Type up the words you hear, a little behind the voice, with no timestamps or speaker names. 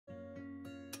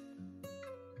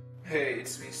Hey,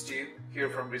 it's me Steve here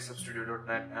from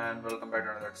RedJaint and welcome back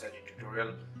to another exciting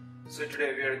tutorial. So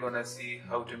today we are gonna see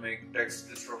how to make text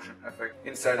distortion effect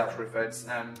inside After Effects,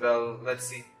 and well, let's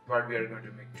see what we are going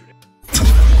to make today.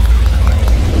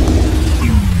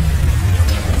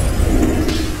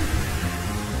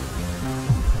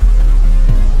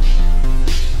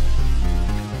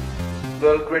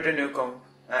 Well, create a new comp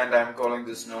and I'm calling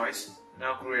this noise.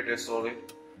 Now create a solid,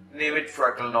 name it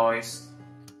fractal noise.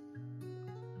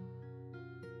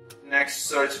 Next,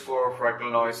 search for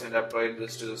fractal noise and apply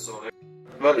this to the solid.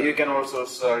 Well, you can also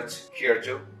search here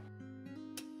too.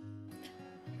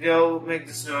 Now make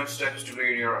this noise text to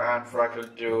linear and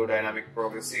fractal to dynamic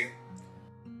progressive.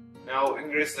 Now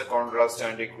increase the contrast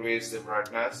and decrease the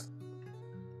brightness.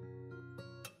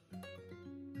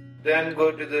 Then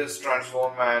go to this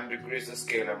transform and decrease the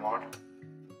scale amount.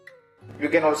 You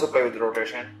can also play with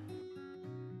rotation.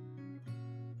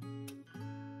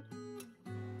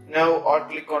 Now alt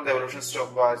click on the evolution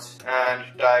stopwatch and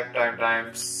type time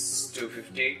times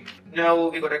 250. Now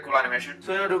we got a cool animation.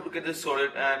 So now duplicate the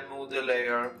solid and move the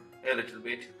layer a little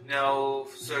bit. Now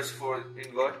search for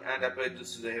invert and apply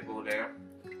this to the above layer.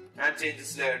 And change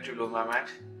this layer to Luma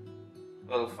matte.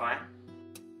 Well, fine.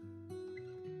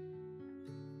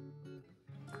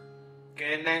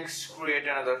 Okay, next create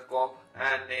another comp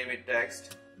and name it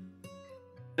text.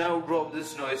 Now drop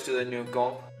this noise to the new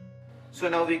comp. So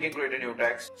now we can create a new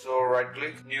text. So right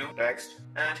click, new text,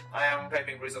 and I am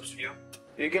typing Preset Studio.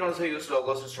 You can also use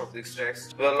logos instead of this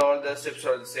text. Well, all the steps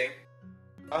are the same.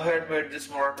 I had made this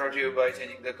more attractive by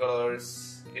changing the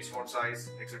colors, its font size,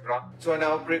 etc. So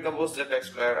now pre-compose the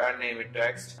text layer and name it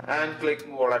text, and click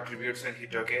more attributes and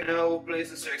hit OK. Now place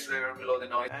this text layer below the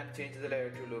noise and change the layer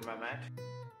to Luma matte.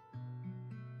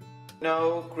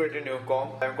 Now create a new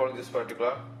comp. I am calling this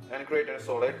particular and create a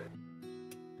solid.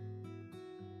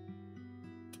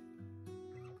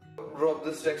 Drop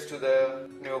this text to the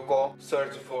new comp,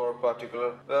 search for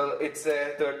particular. Well, it's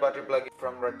a third-party plugin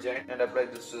from RedJaint and apply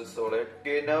this to the solid.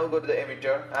 Okay, now go to the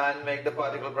emitter and make the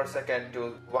particle per second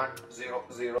to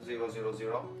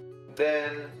 100,000.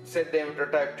 Then set the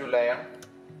emitter type to layer,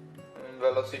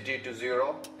 velocity to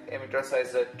 0, emitter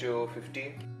size set to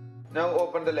 50. Now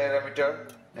open the layer emitter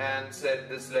and set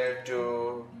this layer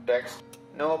to text.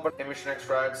 Now open emission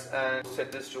extracts and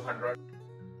set this to 100.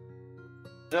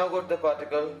 Now go to the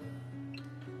particle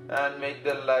and make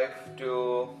the life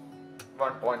to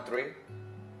 1.3,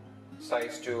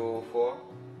 size to 4.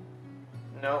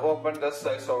 Now open the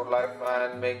size of life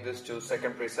and make this to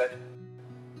second preset,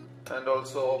 and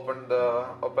also open the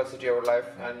opacity of life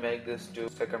and make this to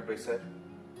second preset.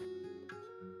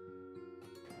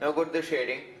 Now go to the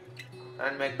shading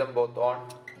and make them both on.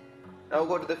 Now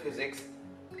go to the physics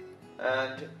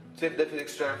and set the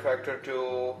physics turn factor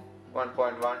to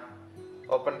 1.1.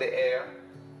 Open the air,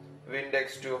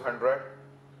 Windex to 100,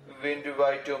 Wind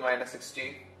Y to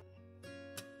 -60.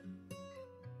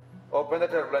 Open the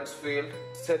turbulence field,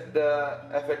 set the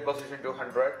effect position to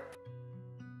 100.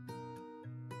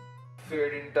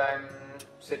 Fade in time,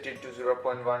 set it to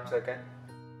 0.1 second.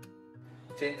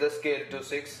 Change the scale to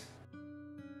 6.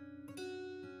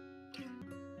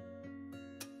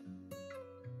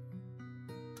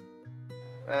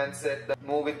 And set the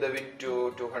move with the wind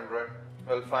to 200.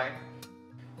 Well, fine.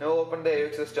 Now open the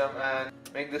AUX system and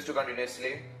make this to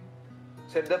continuously.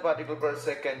 Set the particle per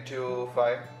second to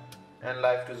 5 and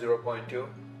life to 0.2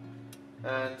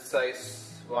 and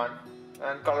size 1,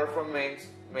 and color from mains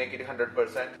make it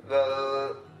 100%.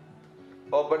 Well,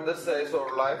 open the size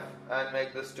of life and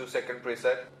make this to second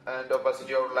preset, and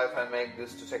opacity of life and make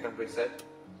this to second preset.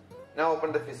 Now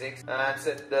open the physics and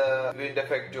set the wind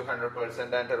effect to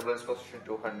 100% and turbulence position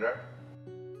to 100.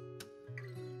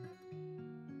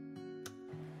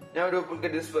 Now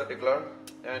duplicate this particular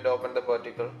and open the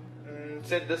particle.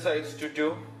 Set the size to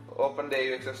 2, open the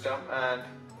AUX system and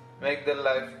make the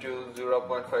life to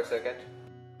 0.5 second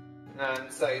and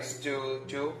size to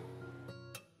 2.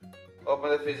 Open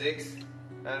the physics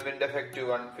and wind effect to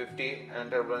 150 and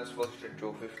turbulence position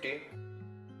to 50.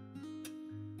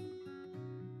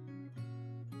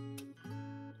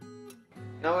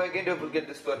 Now again duplicate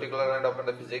this particular and open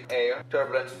the physics, air,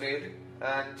 turbulence field,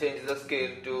 and change the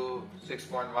scale to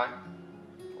 6.1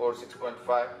 or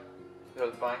 6.5.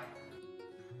 Well, fine.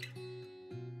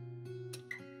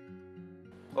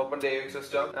 Open the AUX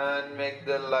system and make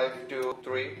the life to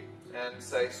 3 and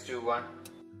size to 1.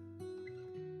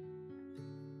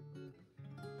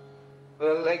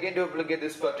 Well, again duplicate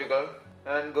this particle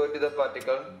and go to the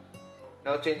particle.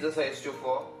 Now change the size to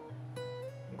 4.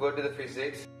 Go to the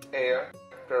physics, air,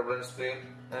 turbulence field,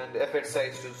 and effect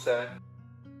size to 7.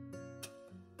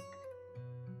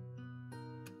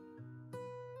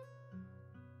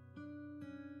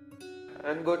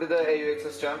 and go to the AUX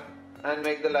system and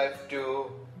make the life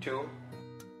to 2.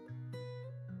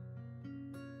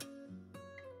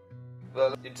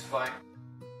 Well, it's fine.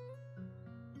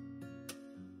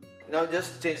 Now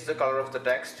just change the color of the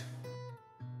text.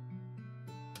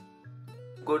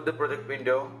 Go to the project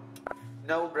window.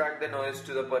 Now drag the noise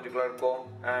to the particular comb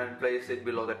and place it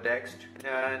below the text,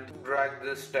 and drag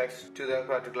this text to the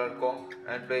particular comb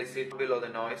and place it below the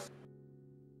noise.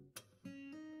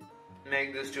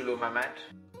 Make this to Luma matte.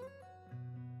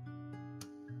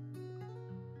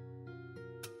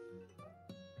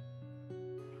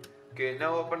 Okay,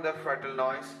 now open the fractal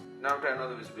noise. Now turn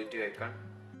on the visibility icon.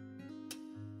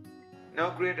 Now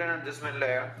create an adjustment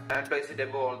layer and place it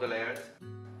above all the layers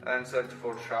and search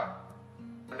for sharp.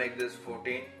 Make this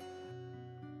 14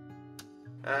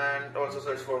 and also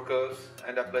search for curves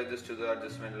and apply this to the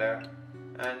adjustment layer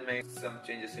and make some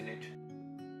changes in it.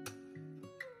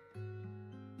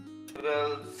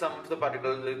 Well, some of the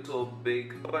particles look so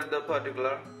big. Open the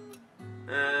particular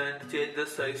and change the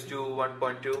size to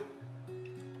 1.2.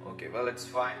 Okay, well, it's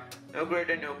fine. Now create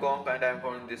a new comp and I'm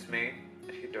calling this main.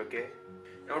 Hit OK.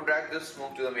 Now drag this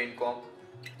smoke to the main comp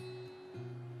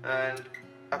and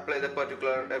apply the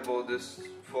particular above this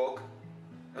fork.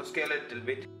 Now scale it a little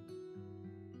bit.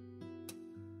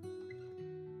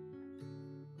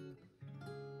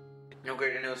 Now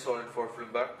create a new solid for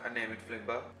Flimber and name it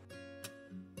Flimber.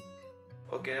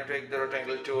 Okay, now take the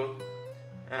rectangle tool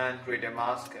and create a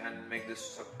mask and make this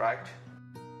subtract.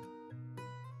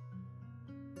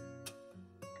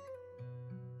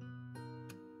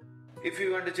 If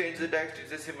you want to change the text,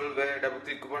 it's a simple way. Double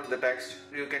click upon the text.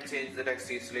 You can change the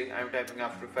text easily. I am typing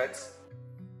After Effects.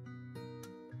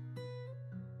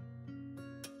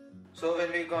 So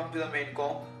when we come to the main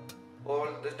comp, all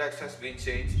the text has been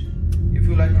changed. If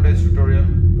you like today's tutorial,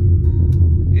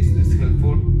 is this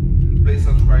helpful? Please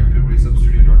subscribe to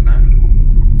resubstudio.net.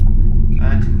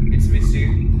 And it's Misty.